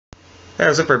Hey,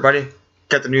 what's up, everybody?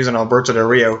 Got the news on Alberto Del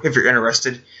Rio, if you're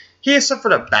interested. He has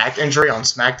suffered a back injury on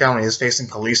SmackDown when he was facing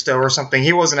Kalisto or something.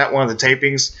 He wasn't at one of the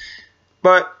tapings.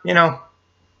 But, you know,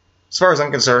 as far as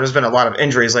I'm concerned, there's been a lot of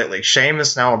injuries lately.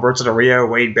 Sheamus, now Alberto Del Rio,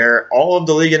 Wade Barrett, all of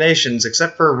the League of Nations,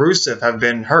 except for Rusev, have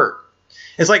been hurt.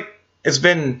 It's like, they've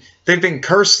been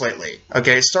cursed lately.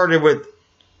 Okay, it started with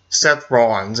Seth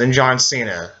Rollins and John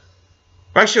Cena.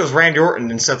 Actually, it was Randy Orton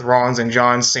and Seth Rollins and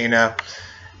John Cena.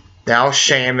 Now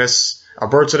Sheamus,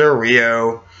 Alberto Del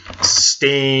Rio,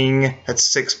 Sting. That's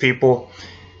 6 people.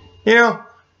 You know,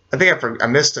 I think I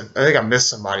missed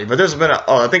somebody, but there's been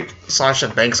I think Sasha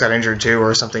Banks got injured too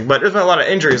or something. But there's been a lot of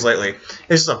injuries lately.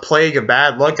 It's just a plague of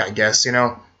bad luck, I guess. You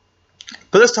know.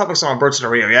 But this topic's on Alberto Del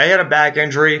Rio. Yeah, he had a back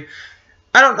injury.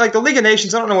 I don't like the League of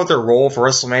Nations. I don't know what their role for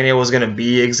WrestleMania was going to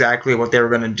be exactly, what they were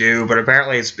going to do, but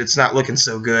apparently it's not looking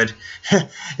so good,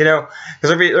 you know,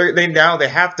 because they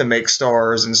have to make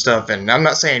stars and stuff. And I'm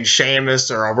not saying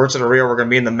Sheamus or Alberto Del Rio were going to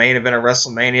be in the main event of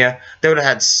WrestleMania. They would have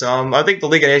had some. I think the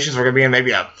League of Nations were going to be in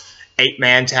maybe a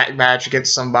 8-man tag match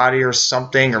against somebody or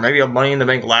something, or maybe a Money in the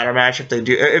Bank ladder match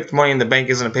if Money in the Bank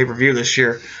isn't a pay-per-view this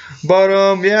year. But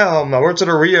Alberto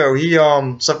Del Rio, he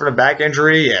suffered a back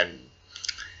injury, and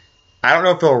I don't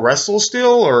know if he'll wrestle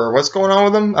still or what's going on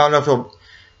with him. I don't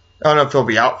know if he'll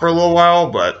be out for a little while,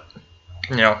 but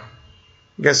you know, I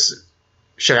guess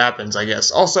shit happens, I guess.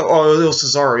 Also, little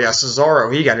Cesaro, yeah,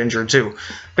 Cesaro, he got injured too.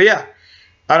 But yeah,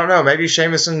 I don't know. Maybe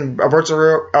Sheamus and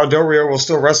Alberto Del Rio will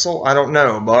still wrestle. I don't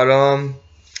know, but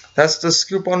that's the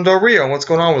scoop on Del Rio and what's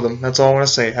going on with him. That's all I want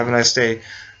to say. Have a nice day.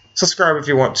 Subscribe if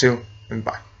you want to, and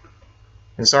bye.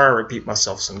 And sorry I repeat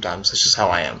myself sometimes. It's just how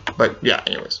I am. But yeah,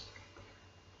 anyways.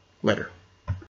 Later.